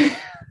Facebook.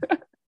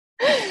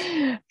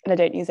 And I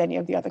don't use any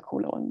of the other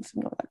cooler ones.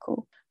 I'm not that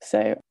cool.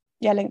 So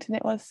yeah, LinkedIn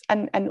it was.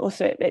 And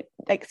also it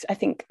I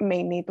think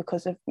mainly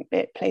because of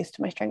it plays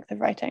to my strength of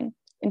writing.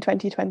 In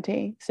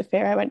 2020,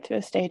 Sophia, I went to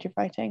a stage of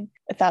writing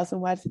 1,000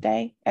 words a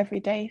day,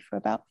 every day for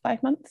about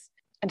 5 months.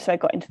 And so I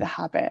got into the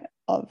habit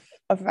of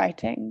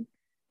writing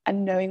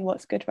and knowing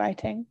what's good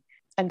writing.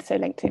 And so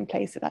LinkedIn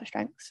plays to that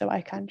strength. So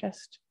I can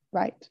just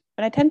write.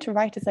 And I tend to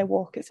write as I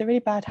walk. It's a really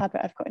bad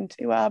habit I've got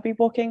into where I'll be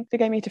walking to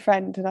go meet a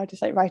friend and I'll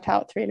just like write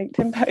out 3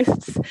 LinkedIn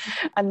posts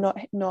and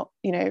not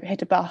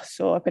hit a bus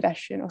or a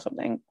pedestrian or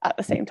something at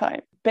the same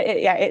time. But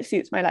it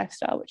suits my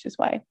lifestyle, which is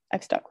why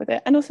I've stuck with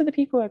it. And also the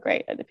people are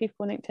great. Like, the people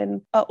on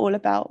LinkedIn are all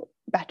about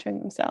bettering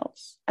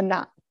themselves, and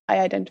that I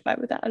identify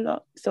with that a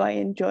lot. So I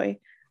enjoy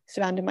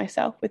surrounding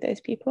myself with those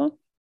people,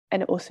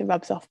 and it also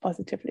rubs off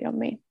positively on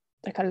me,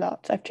 like, a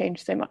lot. I've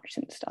changed so much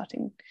since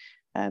starting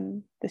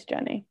this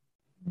journey.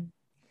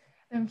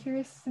 I'm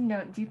curious to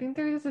know, do you think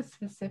there is a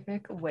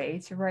specific way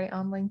to write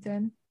on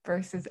LinkedIn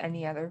versus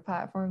any other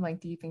platform?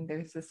 Like, do you think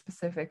there's a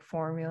specific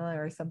formula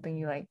or something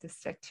you like to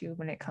stick to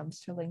when it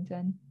comes to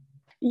LinkedIn?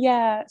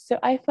 Yeah, so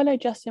I follow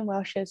Justin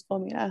Welsh's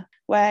formula,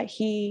 where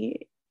he's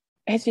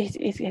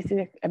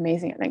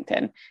amazing at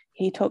LinkedIn.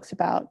 He talks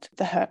about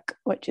the hook,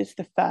 which is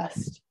the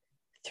first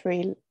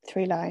three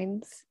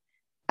lines,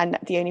 and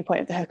the only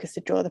point of the hook is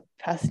to draw the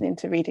person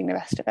into reading the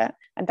rest of it,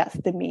 and that's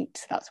the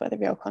meat. That's where the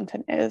real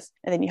content is.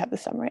 And then you have the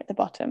summary at the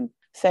bottom.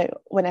 So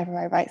whenever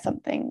I write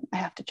something, I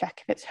have to check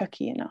if it's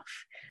hooky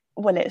enough.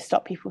 Will it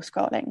stop people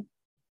scrolling?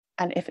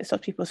 And if it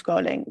stops people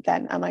scrolling,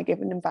 then am I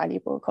giving them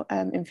valuable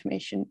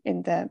information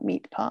in the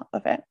meat part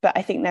of it? But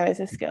I think there is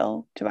a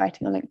skill to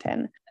writing on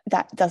LinkedIn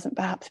that doesn't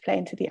perhaps play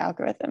into the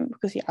algorithm,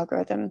 because the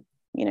algorithm,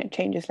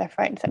 changes left,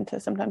 right, and center.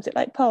 Sometimes it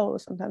likes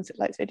polls, sometimes it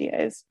likes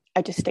videos.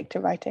 I just stick to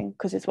writing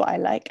because it's what I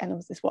like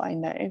and it's what I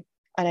know.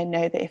 And I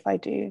know that if I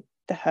do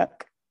the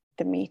hook,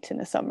 the meat,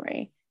 and the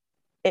summary,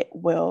 it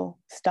will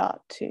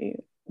start to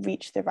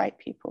reach the right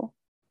people.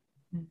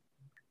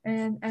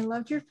 And I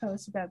loved your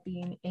post about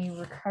being a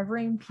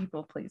recovering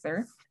people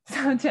pleaser.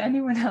 So to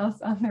anyone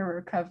else on their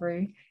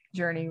recovery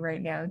journey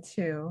right now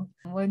too,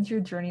 what did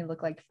your journey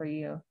look like for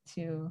you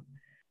to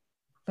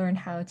learn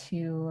how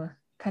to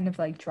kind of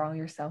like draw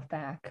yourself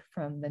back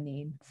from the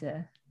need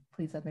to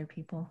please other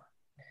people?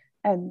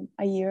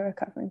 Are you a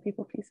recovering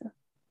people pleaser?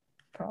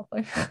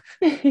 Probably.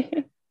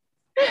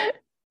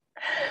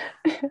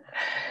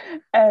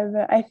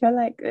 I feel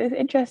like it's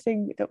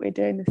interesting that we're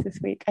doing this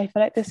week. I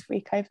feel like this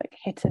week I've like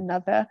hit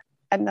another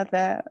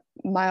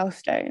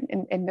milestone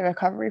in the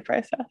recovery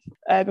process,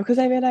 because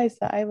I realized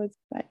that I was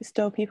like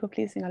still people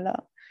pleasing a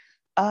lot.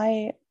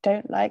 I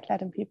don't like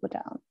letting people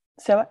down,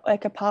 so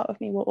like a part of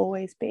me will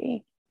always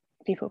be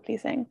people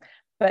pleasing.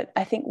 But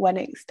I think when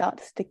it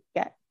starts to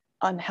get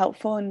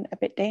unhelpful and a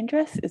bit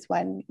dangerous is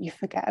when you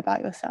forget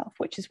about yourself,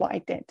 which is what I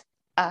did.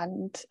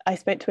 And I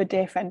spoke to a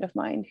dear friend of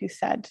mine who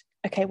said,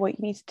 okay, what you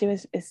need to do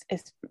is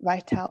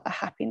write out a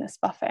happiness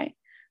buffet.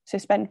 So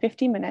spend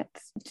 50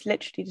 minutes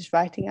literally just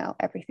writing out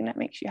everything that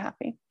makes you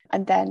happy.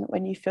 And then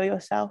when you feel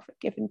yourself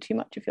giving too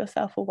much of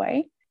yourself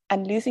away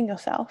and losing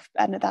yourself,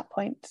 and at that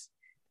point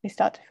you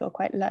start to feel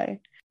quite low,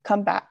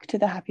 come back to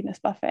the happiness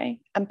buffet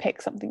and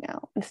pick something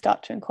out and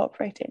start to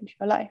incorporate it into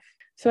your life.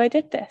 So I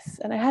did this,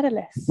 and I had a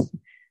list.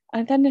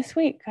 And then this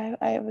week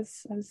I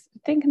was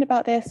thinking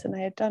about this, and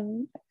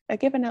I'd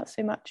given out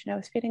so much and I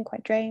was feeling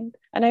quite drained.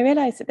 And I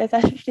realized that there's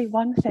actually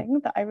one thing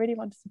that I really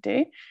wanted to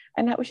do,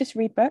 and that was just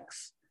read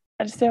books.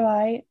 And so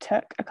I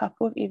took a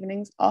couple of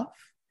evenings off,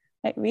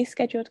 like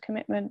rescheduled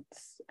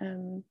commitments,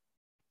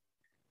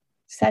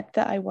 said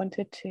that I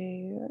wanted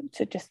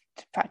to just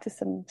practice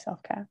some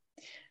self-care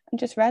and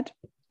just read.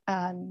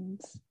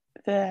 And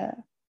the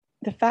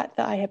fact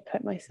that I had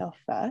put myself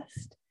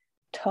first,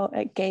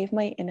 it gave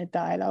my inner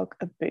dialogue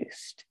a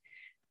boost.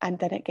 And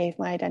then it gave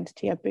my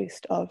identity a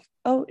boost of,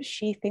 oh,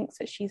 she thinks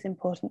that she's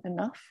important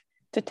enough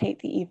to take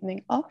the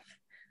evening off,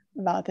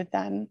 rather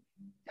than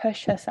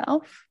push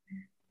herself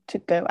to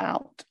go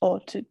out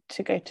or to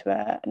go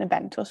to an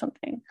event or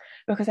something.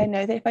 Because I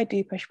know that if I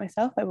do push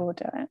myself, I will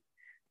do it.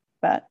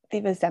 But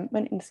the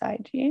resentment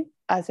inside you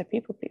as a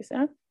people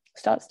pleaser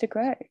starts to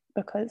grow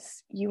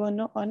because you are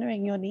not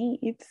honoring your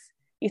needs.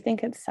 You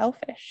think it's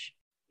selfish.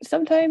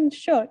 Sometimes,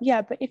 sure,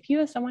 yeah, but if you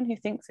are someone who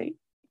thinks that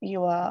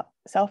you are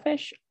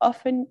selfish,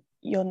 often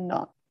you're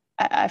not.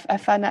 I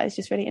find that is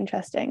just really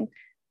interesting,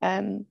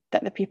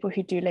 that the people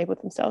who do label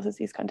themselves as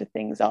these kind of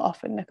things are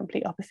often the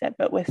complete opposite,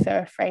 but we're so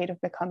afraid of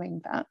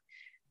becoming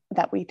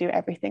that we do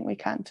everything we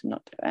can to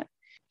not do it.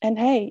 And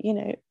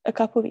hey, a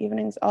couple of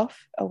evenings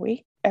off a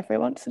week every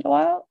once in a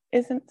while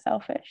isn't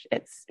selfish.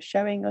 It's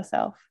showing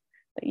yourself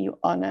that you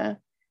honor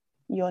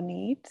your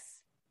needs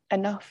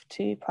enough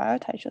to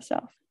prioritize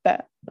yourself.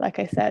 But like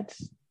I said,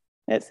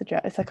 it's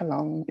a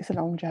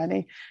long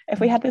journey. If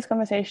we had this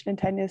conversation in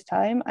 10 years'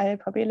 time, I would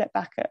probably look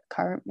back at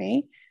current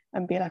me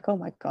and be like, oh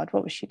my God,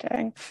 what was she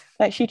doing?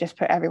 Like, she just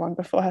put everyone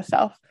before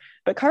herself.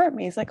 But current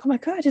me is like, oh my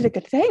God, I did a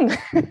good thing.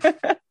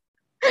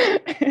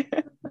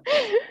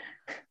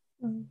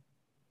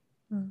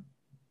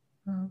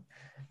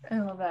 I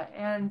love that.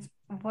 And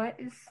what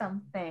is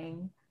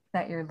something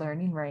that you're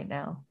learning right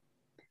now?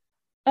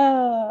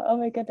 Oh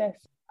my goodness.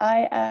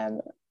 I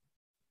am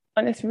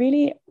on this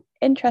really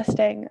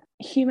interesting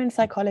human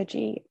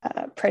psychology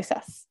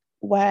process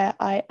where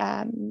I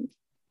am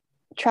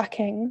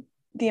tracking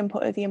the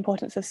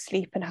importance of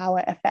sleep and how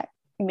it affects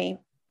me.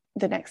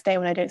 the next day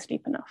when I don't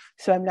sleep enough.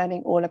 So I'm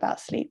learning all about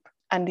sleep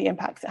and the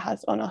impacts it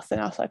has on us and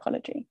our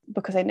psychology,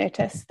 because I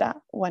noticed that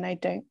when I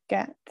don't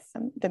get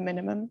the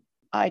minimum,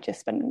 I just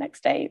spend the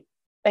next day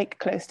like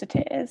close to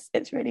tears.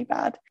 It's really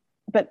bad.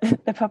 But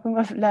the problem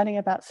of learning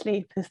about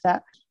sleep is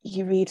that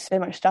you read so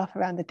much stuff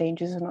around the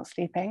dangers of not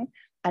sleeping,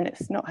 and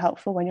it's not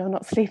helpful when you're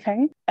not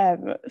sleeping.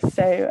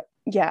 So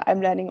yeah,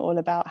 I'm learning all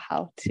about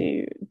how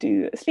to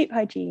do sleep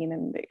hygiene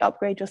and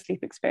upgrade your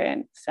sleep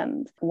experience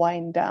and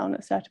wind down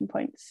at certain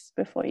points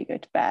before you go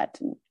to bed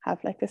and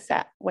have like a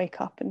set wake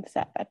up and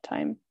set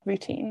bedtime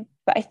routine.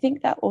 But I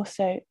think that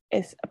also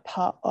is a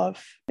part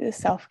of the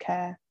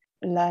self-care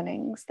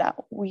learnings that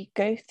we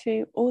go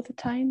through all the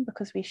time,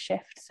 because we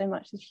shift so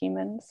much as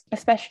humans,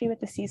 especially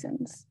with the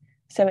seasons.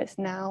 So it's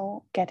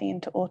now getting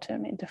into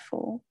autumn, into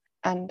fall,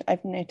 and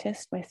I've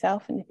noticed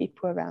myself and the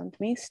people around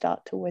me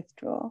start to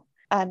withdraw.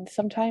 And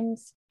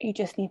sometimes you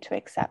just need to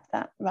accept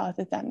that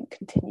rather than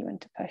continuing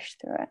to push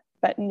through it.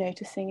 But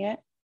noticing it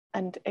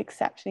and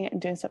accepting it and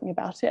doing something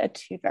about it are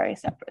two very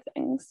separate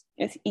things.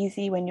 It's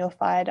easy when you're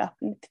fired up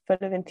and full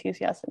of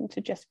enthusiasm to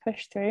just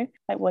push through,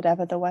 like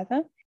whatever the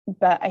weather.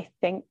 But I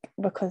think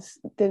because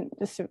the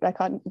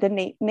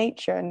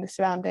nature and the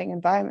surrounding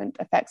environment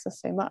affects us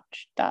so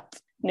much, that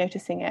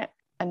noticing it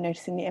and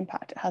noticing the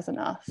impact it has on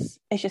us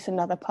is just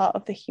another part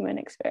of the human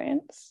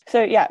experience.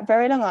 So yeah,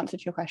 very long answer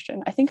to your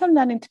question. I think I'm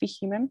learning to be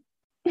human.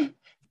 I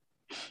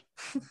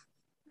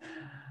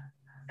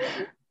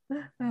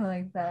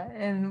like that.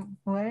 And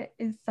what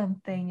is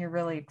something you're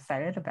really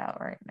excited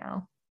about right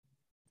now?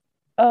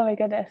 Oh my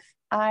goodness.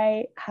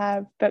 I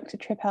have booked a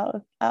trip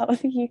out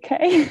of the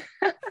UK.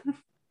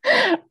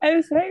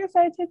 I'm so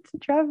excited to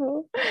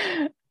travel.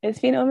 It's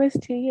been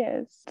almost 2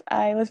 years.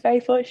 I was very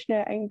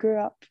fortunate and grew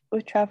up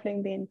with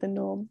traveling being the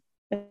norm.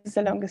 This is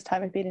the longest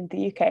time I've been in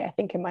the UK, I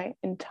think, in my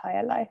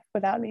entire life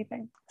without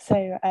leaving.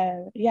 So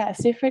yeah,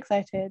 super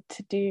excited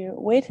to do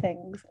weird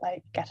things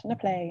like get on a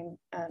plane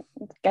and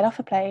get off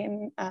a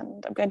plane,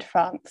 and I'm going to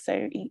France,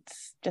 so eat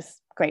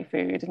just great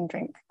food and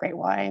drink great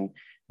wine,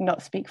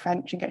 not speak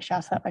French and get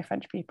shouted at by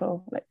French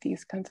people, like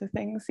these kinds of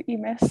things that you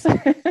miss.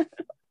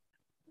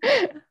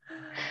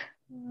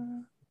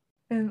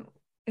 And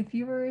if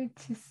you were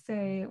to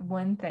say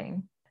one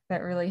thing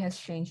that really has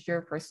changed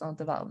your personal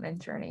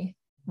development journey,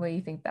 what do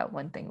you think that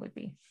one thing would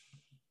be?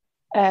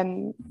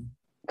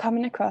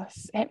 Coming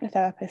across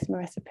hypnotherapist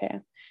Marissa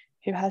Peer,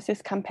 who has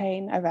this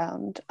campaign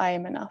around I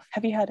Am Enough.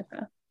 Have you heard of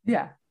her?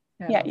 Yeah,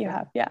 you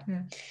have.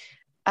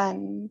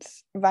 And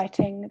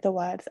writing the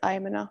words I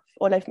am enough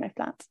all over my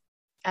flat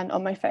and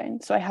on my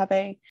phone. So I have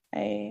an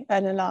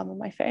alarm on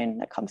my phone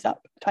that comes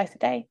up twice a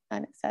day,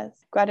 and it says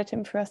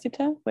Gradatim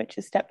ferocita, which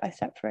is step by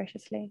step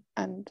ferociously,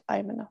 and I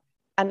am enough.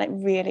 And like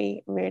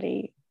really,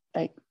 really,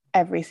 like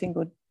every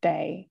single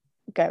day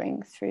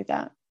going through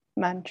that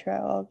mantra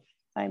of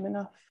I'm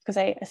enough. Because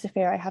as a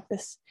fear, I have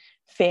this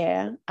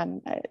fear,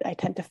 and I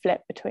tend to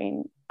flip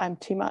between I'm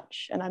too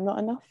much and I'm not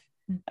enough,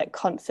 like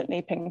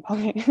constantly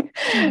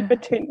ping-ponging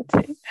between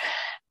the two.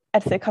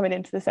 And so coming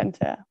into the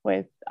centre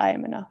with I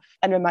am enough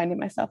and reminding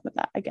myself of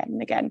that again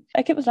and again,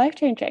 like it was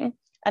life-changing.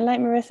 And like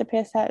Marissa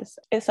Peer says,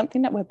 it's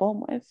something that we're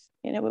born with.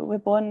 You know, we're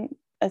born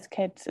as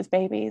kids, as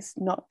babies,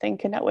 not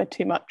thinking that we're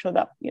too much or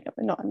that, you know,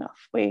 we're not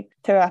enough. We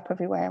throw up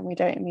everywhere and we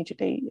don't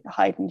immediately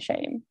hide in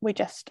shame. We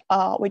just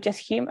are, we're just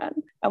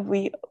human, and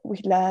we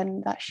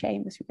learn that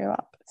shame as we grow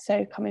up.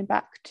 So coming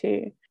back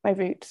to my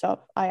roots of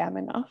I am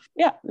enough,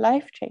 yeah,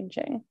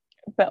 life-changing,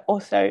 but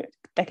also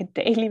like a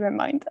daily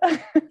reminder.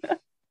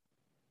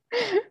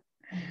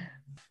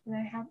 And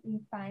I have a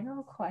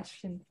final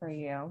question for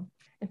you.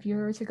 If you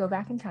were to go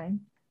back in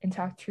time and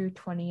talk to your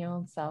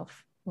 20-year-old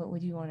self, what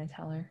would you want to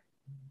tell her?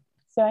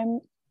 So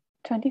I'm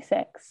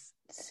 26,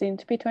 soon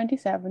to be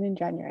 27 in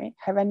January.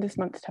 Horrendous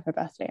month to have a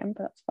birthday in,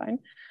 but that's fine.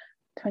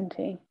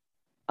 20.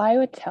 I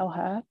would tell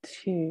her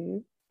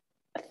to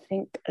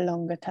think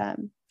longer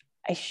term.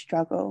 I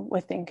struggle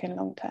with thinking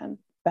long term,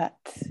 but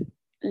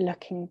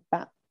looking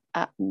back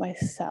at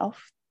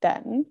myself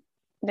then,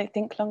 they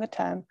think longer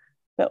term,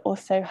 but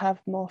also have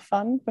more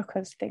fun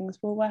because things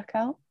will work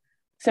out.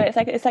 So it's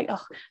like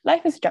oh,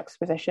 life is a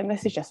juxtaposition.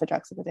 This is just a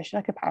juxtaposition,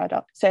 like a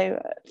paradox.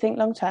 So think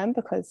long term,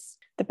 because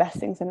the best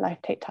things in life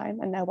take time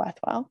and they're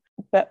worthwhile,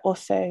 but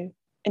also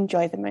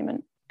enjoy the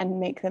moment and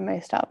make the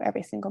most out of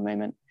every single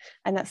moment.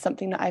 And that's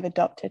something that I've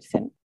adopted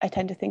since I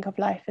tend to think of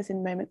life as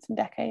in moments and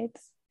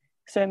decades.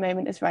 So a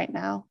moment is right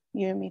now,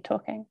 you and me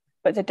talking,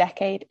 but the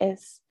decade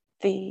is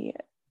the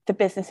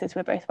businesses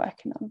we're both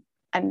working on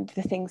and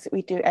the things that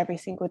we do every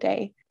single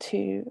day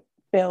to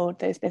build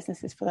those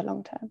businesses for the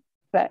long term.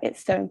 But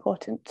it's so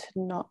important to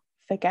not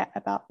forget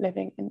about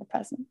living in the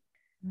present.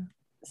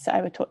 So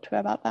I would talk to her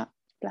about that.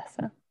 Bless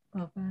her.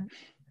 Love that.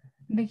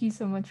 Thank you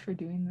so much for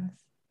doing this.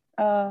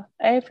 I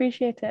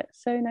appreciate it.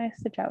 So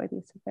nice to chat with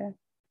you, Sophia.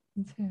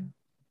 Me too.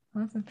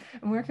 Awesome.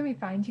 And where can we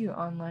find you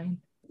online?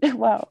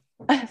 Well,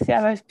 see,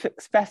 I must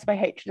express my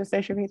hatred of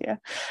social media.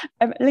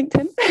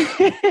 LinkedIn.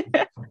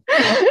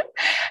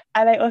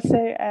 And I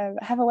also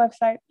have a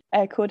website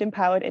called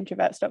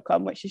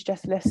empoweredintroverts.com, which is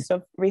just lists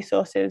of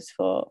resources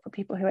for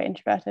people who are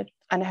introverted.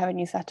 And I have a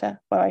newsletter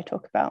where I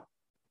talk about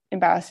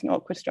embarrassing,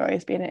 awkward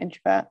stories being an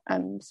introvert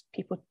and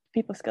people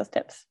skills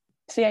tips.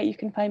 So yeah, you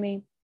can find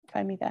me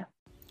there.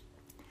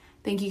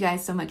 Thank you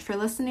guys so much for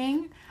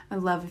listening. I'd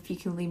love if you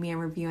can leave me a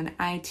review on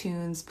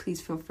iTunes.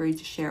 Please feel free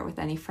to share it with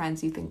any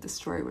friends you think the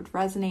story would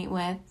resonate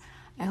with.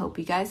 I hope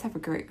you guys have a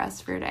great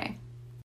rest of your day.